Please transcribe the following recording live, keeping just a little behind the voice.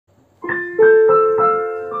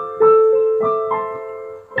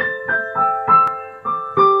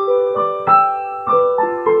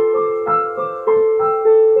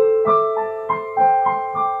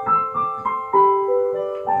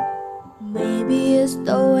Maybe it's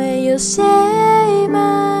the way you say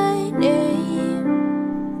my name.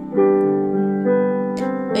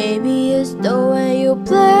 Maybe it's the way you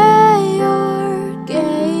play your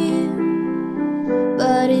game.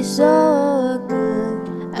 But it's so good,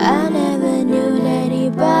 I never knew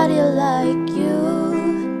anybody like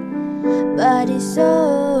you. But it's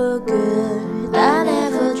so good, I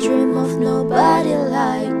never dream of nobody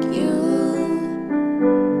like you.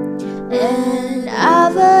 And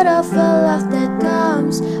I've heard of a love that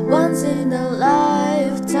comes once in a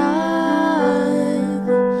lifetime,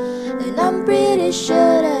 and I'm pretty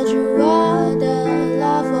sure that you are the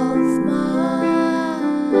love of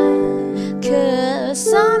mine.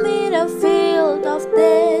 'Cause I'm in a field of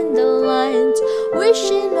dandelions,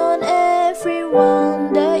 wishing on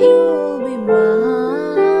everyone that you'll be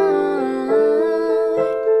mine,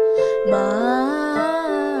 mine.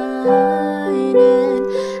 And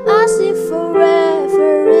I see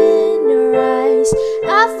forever in your eyes.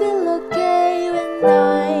 I feel okay when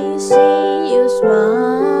I see you smile,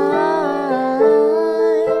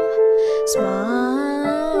 smile.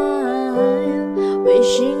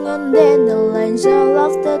 Wishing on dandelions all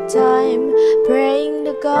of the time, praying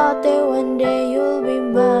to God that one day you'll be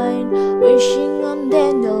mine. Wishing on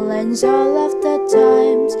dandelions all of the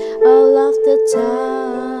times, all of the time.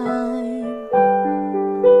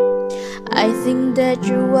 I think that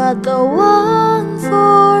you are the one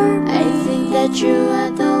for me. I think that you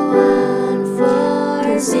are the one for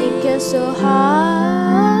me. 'Cause it gets so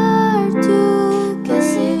hard to,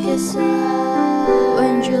 'cause it gets so hard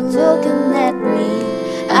when you're looking at me.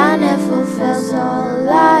 I never felt so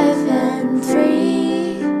alive and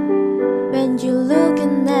free. When you're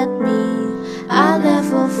looking at me, I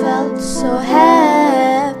never felt so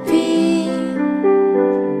happy.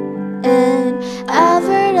 And I've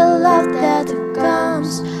heard a love that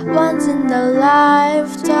comes once in a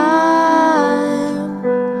lifetime,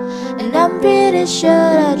 and I'm pretty sure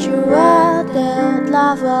that you are the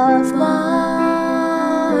love of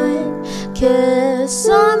mine. 'Cause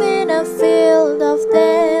I'm in a field of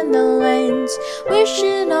dandelions,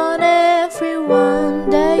 wishing on everyone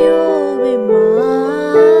that you'll be mine,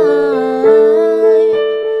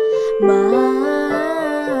 mine.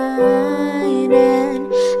 And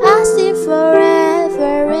I see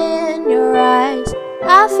forever in your eyes.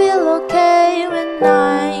 I feel okay when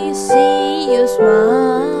I see you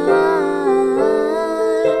smile,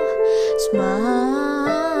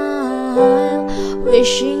 smile.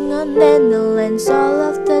 Wishing on dandelions all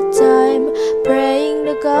of the time, praying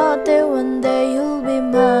to God that one day you'll be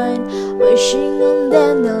mine. Wishing on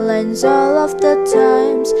dandelions all of the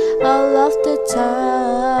times, all of the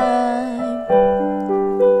time.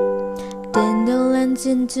 Dandelions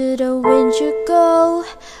into the wind you go,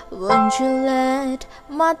 won't you let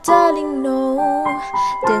my darling know?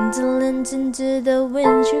 Dandelions into the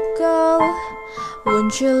wind you go,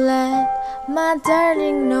 won't you let my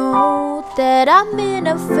darling know that I'm in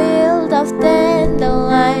a field of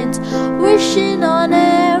dandelions, wishing on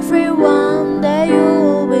everyone that you